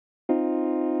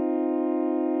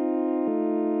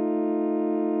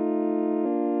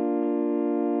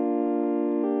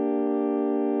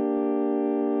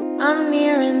I'm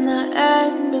nearing the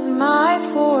end of my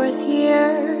 4th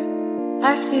year.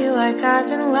 I feel like I've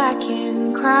been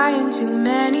lacking, crying too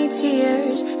many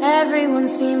tears. Everyone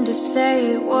seemed to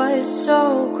say it was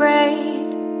so great,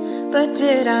 but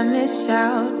did I miss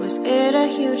out? Was it a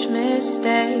huge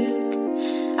mistake?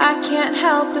 I can't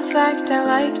help the fact I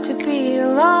like to be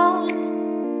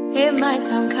alone. It might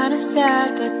sound kinda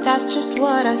sad, but that's just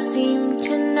what I seem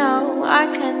to know. I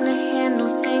tend to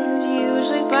handle things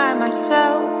usually by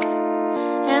myself,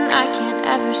 and I can't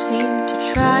ever seem to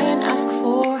try and ask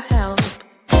for help.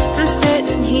 I'm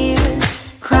sitting here,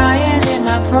 crying in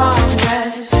my prom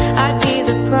dress. I'd be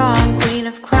the prom queen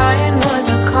if crying was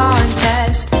a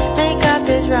contest. Makeup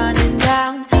is running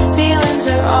down, feelings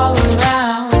are all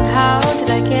around. How did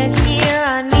I get here?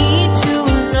 I need to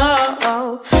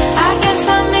know. I guess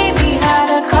I maybe had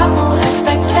a couple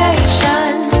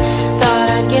expectations, thought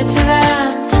I'd get to them,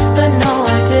 but no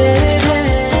I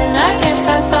didn't. I guess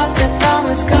I thought that prom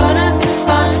was gonna be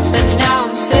fun, but now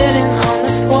I'm sitting on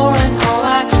the floor and all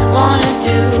I wanna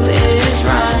do is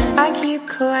run. I keep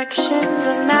collections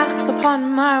of masks upon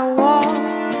my wall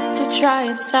to try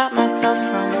and stop myself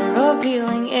from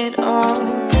revealing it all.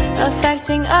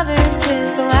 Affecting others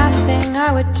is the last thing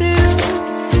I would do.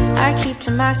 I keep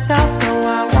to myself though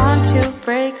I want to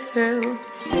break through.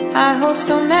 I hold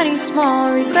so many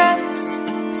small regrets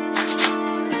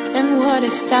and what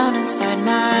ifs down inside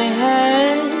my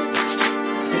head.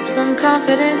 Some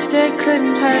confidence, it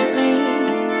couldn't hurt me.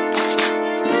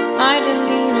 My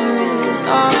demeanor is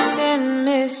often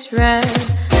misread.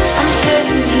 I'm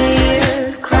sitting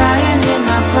here, crying in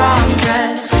my prom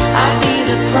dress. I'd be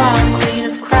the prom queen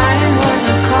if crying was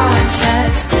a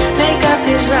contest. Makeup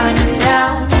is running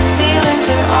down, feelings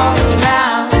are all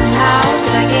around. How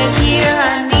did I get here?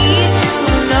 I need to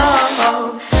know.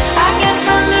 I guess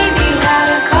I maybe had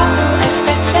a couple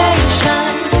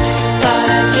expectations, thought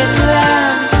I'd get to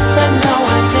them, but no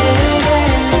I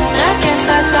didn't. I guess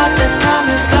I thought that prom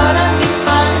was gonna be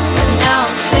fun, but now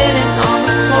I'm sitting on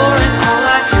the floor and all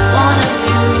I wanna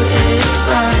do is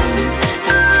run.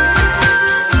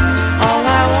 All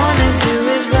I wanna do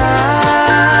is run.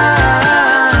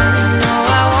 All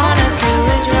I wanna do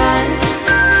is run.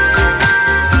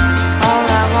 All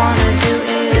I wanna do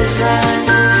is run.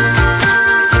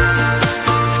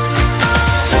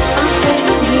 I'm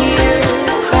sitting here,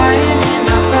 crying in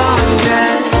my prom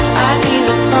dress. I'd be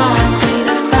the prom queen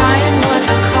if crying was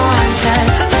a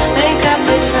contest. Makeup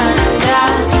is running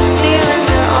down, feelings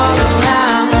are all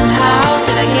around. How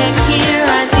did I get here?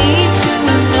 I need to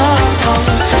know.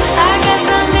 I guess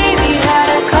I maybe had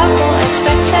a couple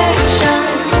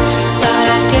expectations, thought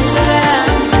I'd get to them,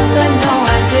 but no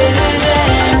I didn't.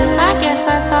 I guess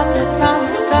I thought that prom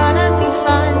was gonna be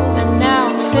fun, but now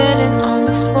I'm sitting on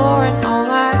the floor and all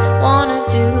I wanna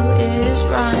do is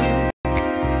run.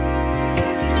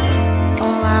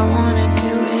 All I wanna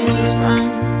do is run.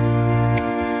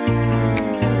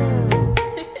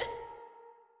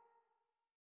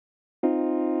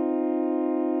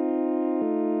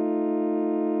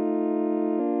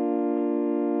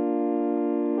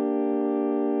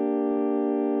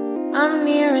 I'm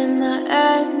nearing the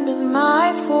end of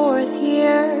my 4th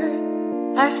year.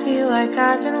 I feel like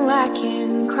I've been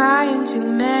lacking, crying too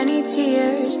many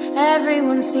tears.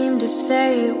 Everyone seemed to say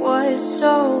it was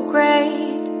so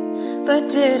great, but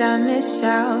did I miss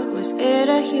out? Was it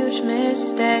a huge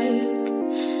mistake?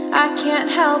 I can't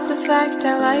help the fact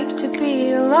I like to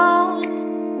be alone.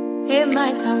 It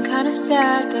might sound kinda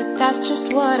sad, but that's just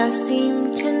what I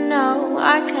seem to know.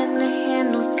 I tend to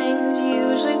handle things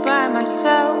usually by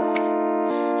myself,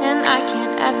 and I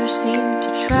can't ever seem to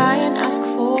try and ask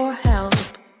for help.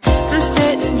 I'm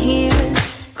sitting here,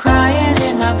 crying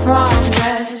in my prom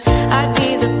dress. I'd be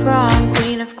the prom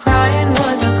queen if crying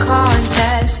was a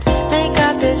contest.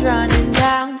 Makeup is running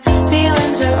down,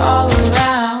 feelings are all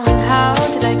around. How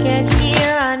did I get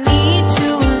here? I need to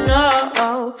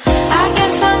know. I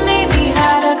guess I maybe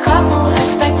had a couple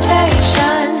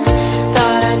expectations,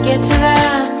 thought I'd get to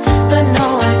them, but no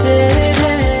I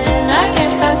didn't. I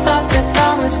guess I thought that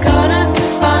prom was gonna be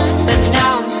fun, but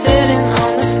now I'm sitting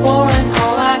on the floor and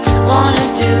all I wanna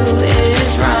do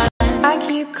is run. I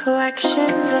keep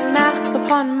collections of masks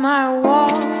upon my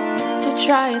wall to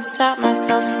try and stop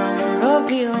myself from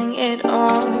revealing it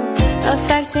all.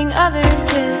 Affecting others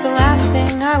is the last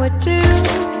thing I would do.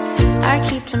 I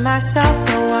keep to myself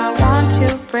though I want to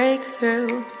break through.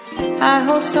 I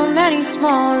hold so many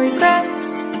small regrets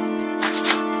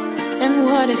and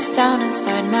what ifs down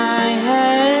inside my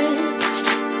head.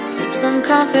 Some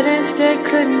confidence, it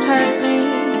couldn't hurt me.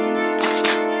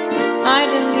 My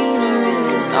demeanor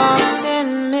is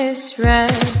often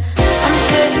misread. I'm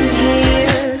sitting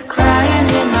here, crying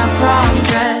in my prom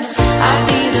dress. I'd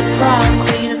be the prom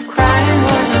queen. If crying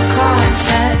was a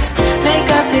contest,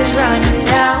 makeup is running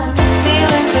down,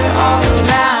 feelings are all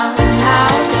around. How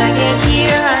did I get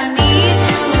here? I need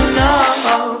to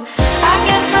know. I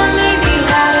guess I maybe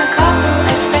had a couple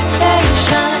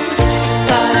expectations,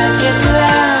 thought I'd get to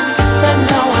them, but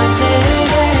no I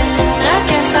didn't. I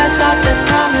guess I thought the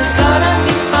prom was gonna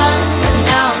be fun, but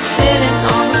now I'm sitting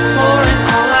on the floor and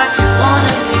all I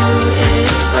wanna do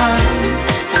is run.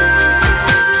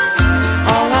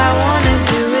 All I wanna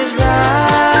do is run.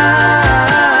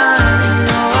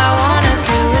 All I wanna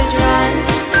do is run.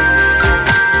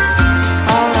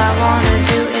 All I wanna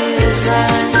do is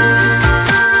run.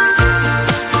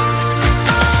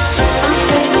 I'm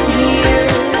sitting here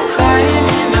crying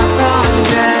in my prom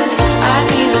dress. I'd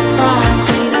be the prom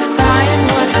queen if crying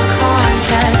was a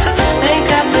contest.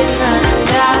 Makeup is running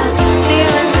down,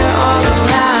 feelings are all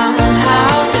around.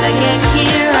 How did I get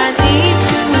here? I need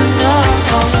to know.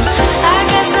 I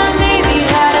guess I maybe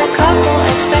had a couple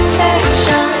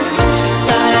expectations,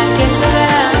 thought I'd get to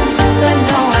them, but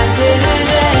no I didn't.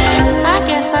 I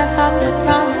guess I thought the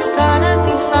prom was gonna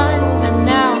be fun, but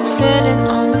now I'm sitting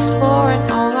on the floor and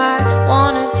all I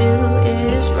wanna do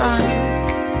is run.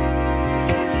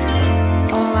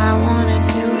 All I wanna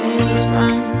do is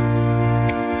run.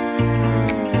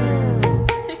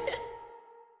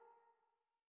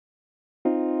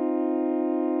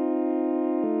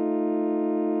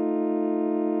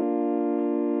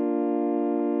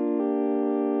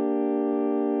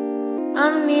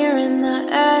 I'm nearing the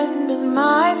end of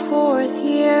my 4th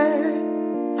year.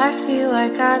 I feel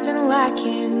like I've been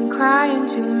lacking, crying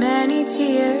too many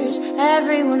tears.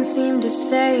 Everyone seemed to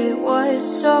say it was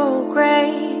so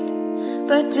great,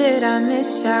 but did I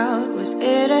miss out? Was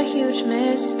it a huge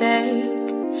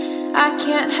mistake? I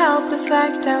can't help the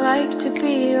fact I like to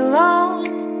be alone.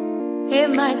 It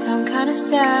might sound kinda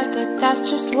sad, but that's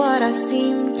just what I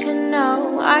seem to know.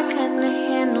 I tend to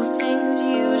handle things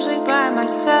usually by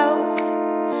myself,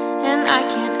 and I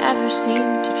can't ever seem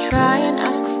to try and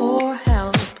ask for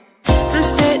help. I'm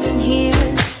sitting here,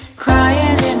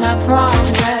 crying in my prom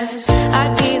dress.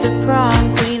 I'd be the prom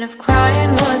queen if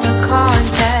crying was a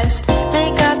contest.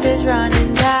 Makeup is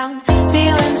running down,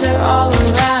 feelings are all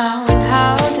around.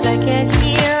 How did I get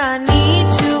here? I need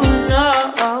to know.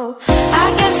 I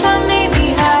guess I maybe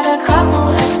had a couple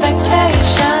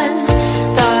expectations,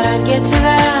 thought I'd get to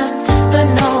them, but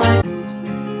no I.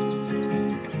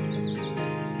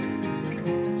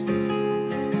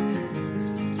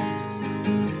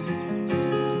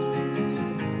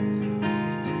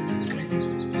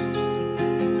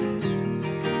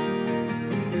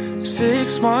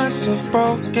 Six months of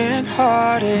broken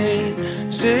hearted,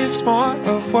 6 more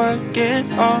of working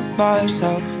on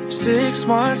myself. 6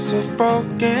 months of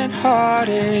broken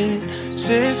hearted,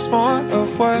 6 more of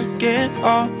working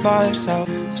on myself.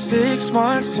 6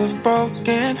 months of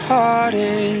broken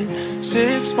hearted,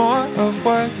 6 more of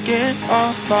working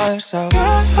on myself.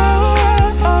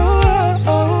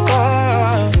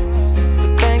 So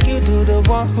thank you to the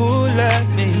one who let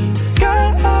me go.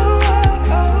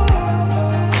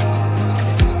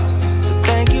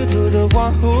 To the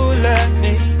one who let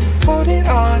me hold it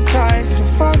on tight,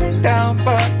 still falling down,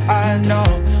 but I know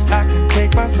I can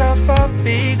pick myself up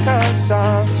because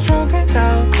I'm stronger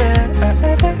now than I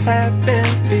ever have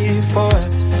been before.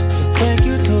 So thank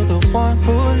you to the one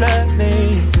who let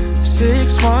me.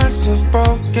 6 months of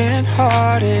broken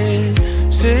hearted,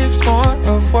 6 more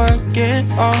of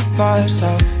working on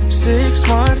myself. 6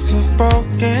 months of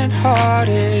broken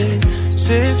hearted,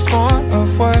 6 more of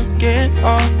working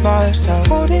on myself.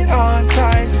 Holding on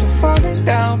tight, still falling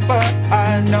down, but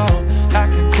I know I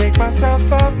can pick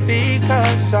myself up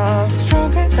because I'm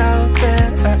stronger now than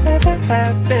I ever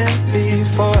have been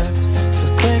before. So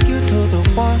thank you to the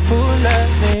one who let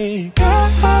me go.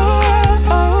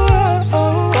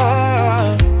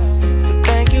 So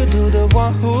thank you to the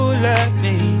one who let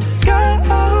me go.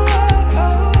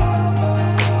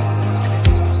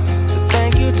 So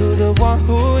thank you to the one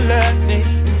who let me.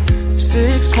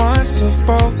 6 months of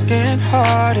broken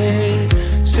hearted,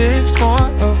 6 more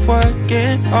of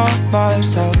working on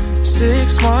myself.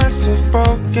 6 months of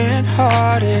broken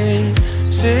hearted,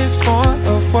 6 more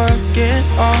of working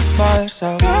on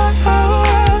myself.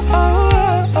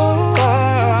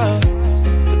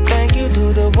 So thank you to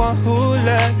the one who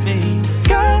let me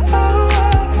go.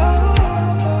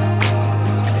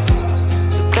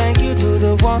 So thank you to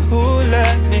the one who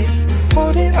let me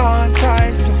hold it on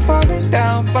tight, still falling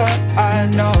down, but I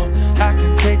know I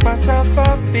can pick myself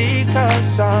up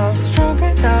because I'm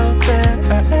stronger now than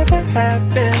I ever have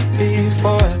been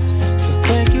before. So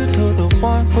thank you to the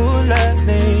one who let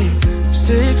me.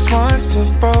 6 months of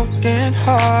broken broken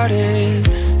hearted.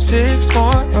 6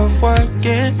 more of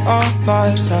working on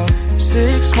myself.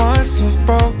 6 months of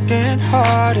broken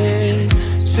hearted.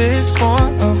 6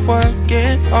 more of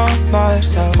working on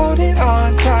myself. Holding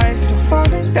on tight, still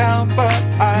falling down, but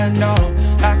I know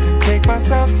I can pick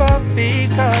myself up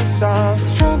because I'm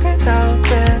stronger now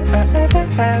than I ever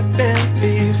have been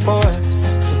before.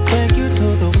 So thank you to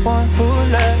the one who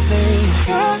let me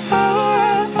go.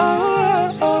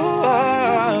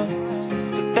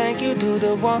 So thank you to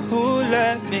the one who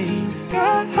let me go.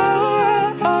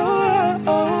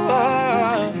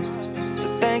 So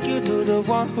thank you to the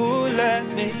one who let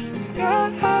me go.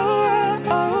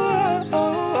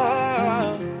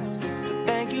 So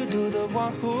thank you to the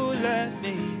one who let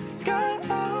me go.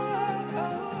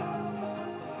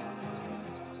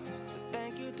 So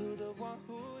thank you to the one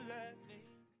who let me.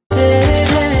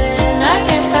 Didn't. I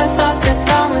guess I thought the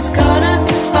prom was gonna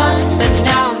be fun, but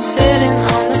now I'm sitting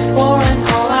on the floor and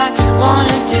all I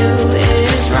wanna do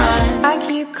is run. I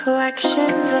keep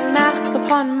collections of masks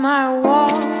upon my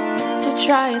wall to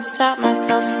try and stop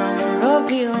myself from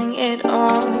revealing it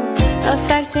all.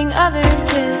 Affecting others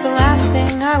is the last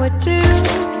thing I would do.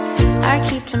 I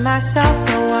keep to myself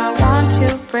though I want to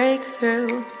break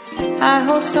through. I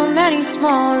hold so many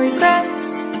small regrets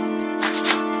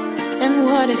and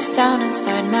what ifs down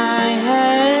inside my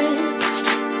head.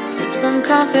 Some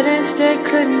confidence it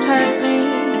couldn't hurt me.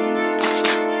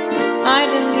 My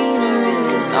demeanor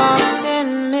is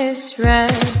often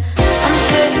misread. I'm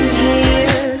sitting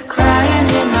here crying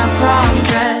in my prom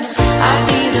dress. I'd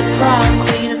be the prom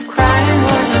queen if crying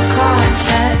was a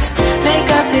contest.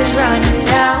 Makeup is running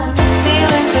down,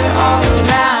 feelings are all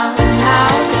around. How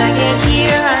did I get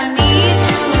here? I need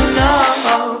to know.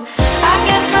 I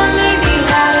guess I maybe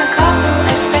had a couple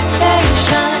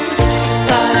expectations,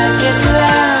 thought I'd get to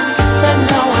them, but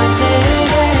no I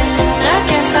didn't. I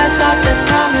guess I thought the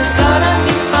prom was gonna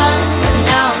be fun, but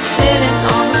now I'm sitting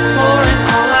on the floor and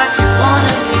all I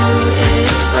wanna do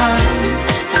is run.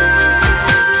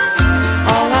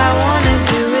 All I wanna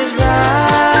do is run.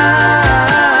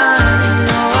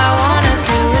 All I wanna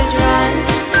do is run.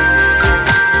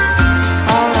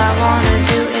 All I wanna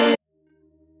do is.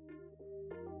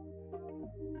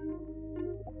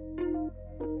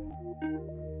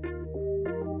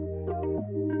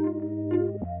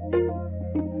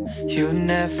 You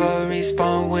never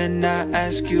respond when I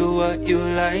ask you what you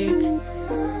like.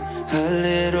 A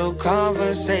little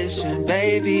conversation,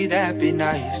 baby, that'd be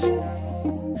nice.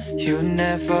 You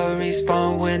never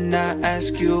respond when I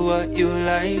ask you what you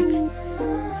like.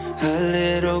 A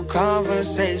little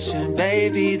conversation,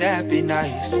 baby, that'd be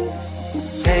nice.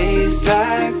 Tastes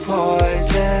like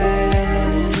poison,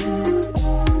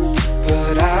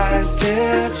 but I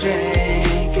still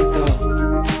drink it though.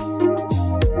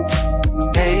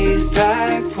 Tastes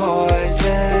like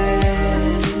poison,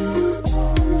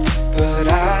 but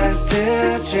I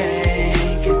still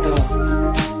drink it though.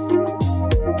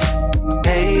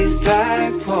 Tastes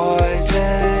like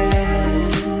poison,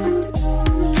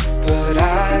 but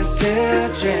I still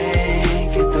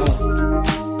drink it though.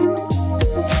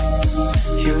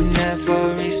 You never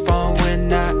respond when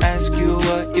I ask you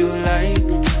what you like.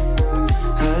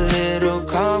 A little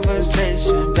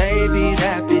conversation, baby,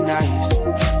 that'd be nice.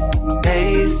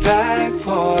 Tastes like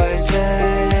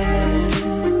poison,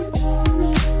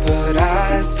 but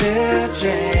I still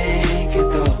drink it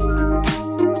though.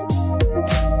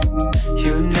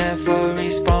 You never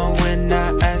respond when I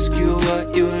ask you what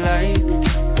you like.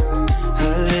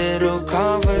 A little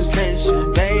conversation,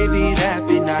 baby, that'd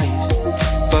be nice.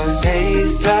 But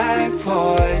tastes like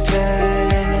poison,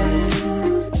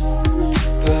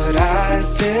 but I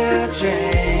still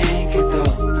drink it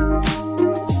though.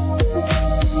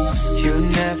 You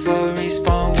never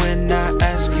respond when I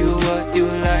ask you what you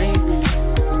like.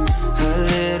 A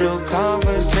little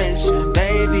conversation,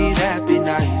 baby, that'd be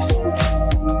nice.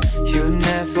 You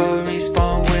never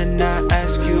respond when I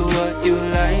ask you what you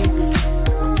like.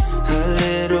 A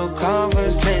little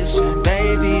conversation,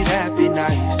 baby, that'd be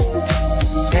nice.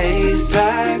 Tastes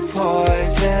like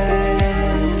poison,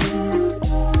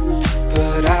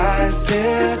 but I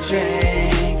still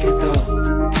drink it though.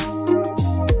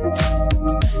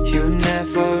 You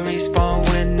never respond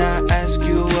when I ask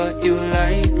you what you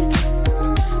like.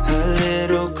 A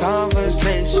little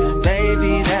conversation,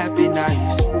 baby, that'd be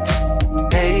nice.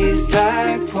 Tastes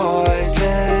like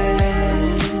poison,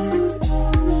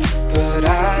 but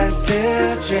I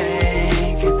still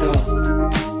drink it though.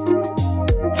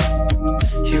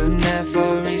 You never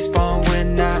respond when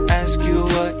I ask you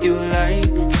what you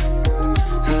like.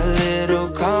 A little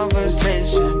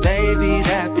conversation, baby,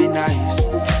 that'd be nice.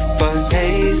 But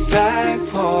tastes like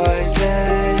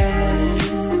poison,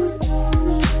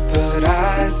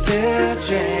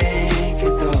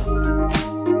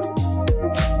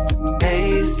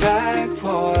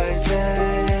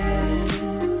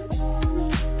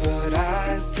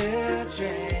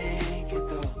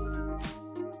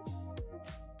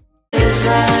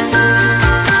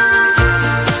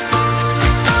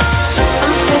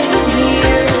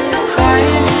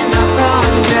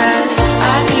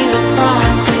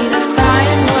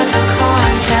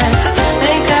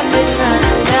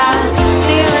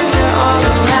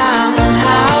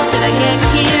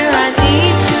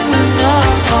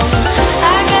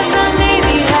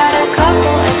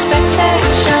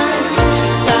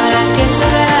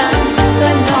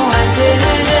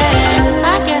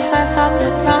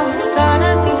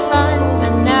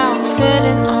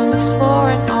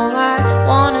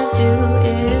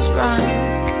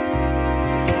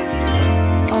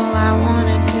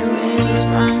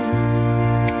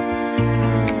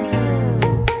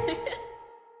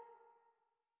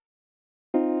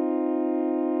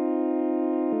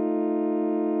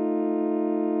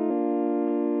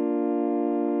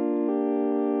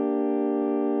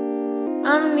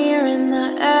 I'm nearing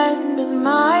the end of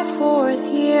my 4th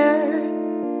year.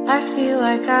 I feel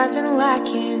like I've been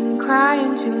lacking,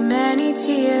 crying too many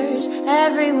tears.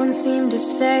 Everyone seemed to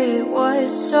say it was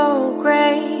so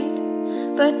great,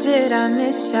 but did I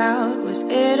miss out? Was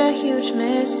it a huge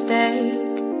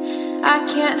mistake? I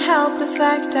can't help the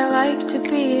fact I like to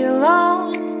be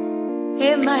alone.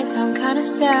 It might sound kinda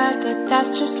sad, but that's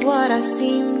just what I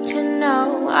seem to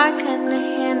know. I tend to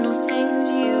handle things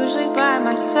usually by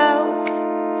myself,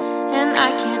 and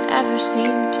I can't ever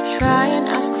seem to try and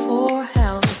ask for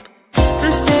help.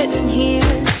 I'm sitting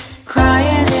here,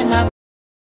 crying in my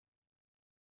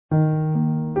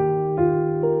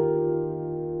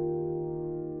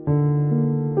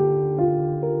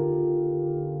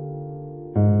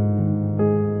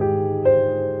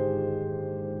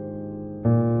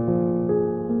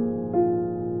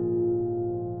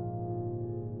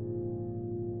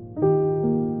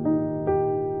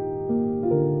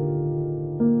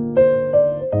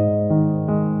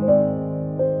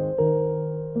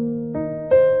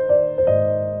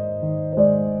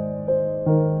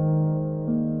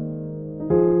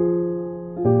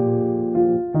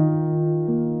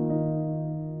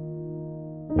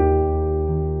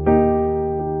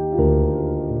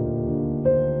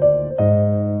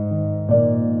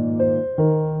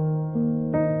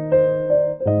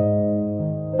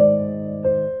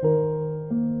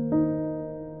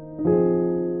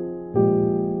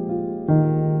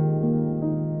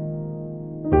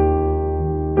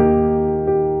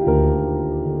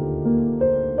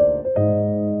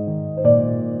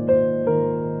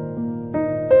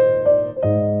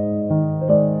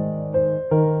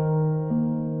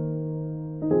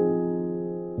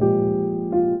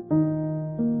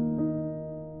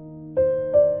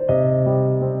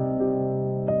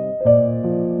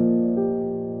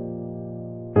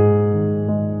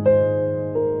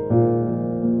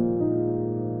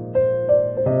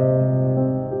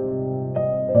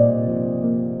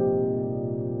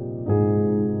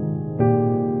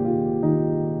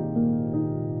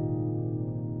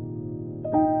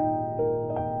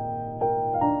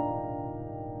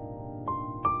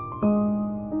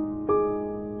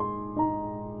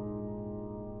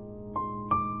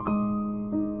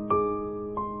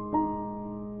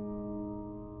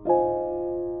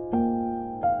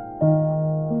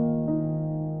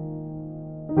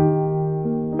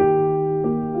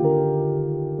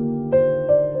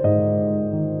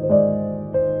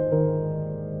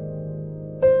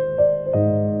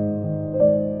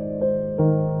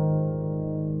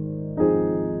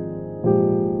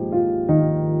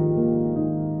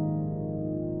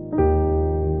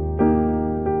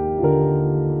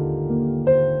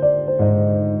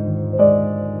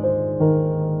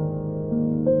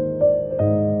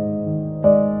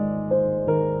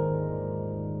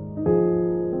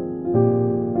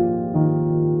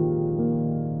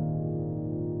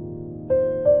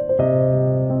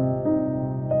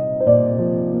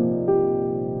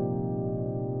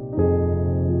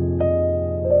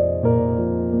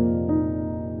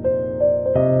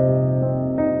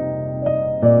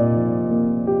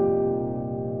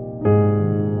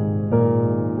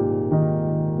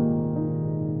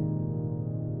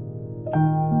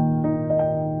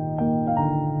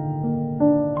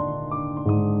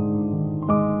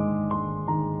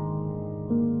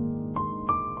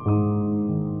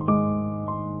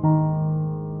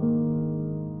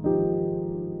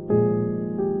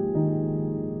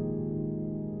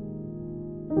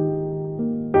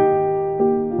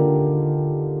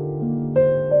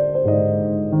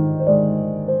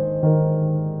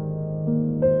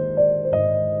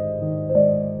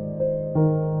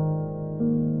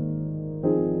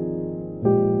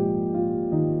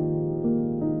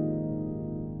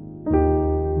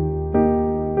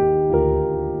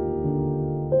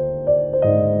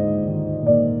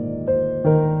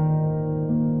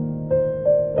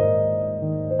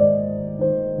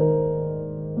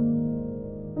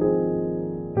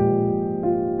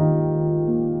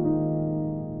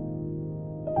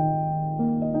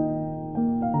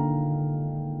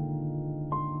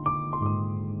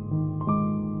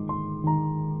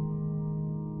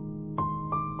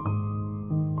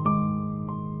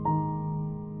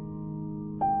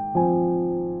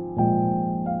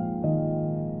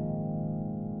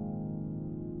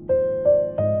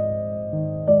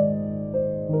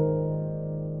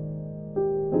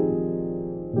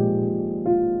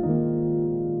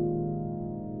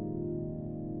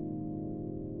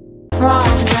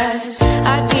promise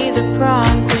I'd be the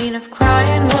promise.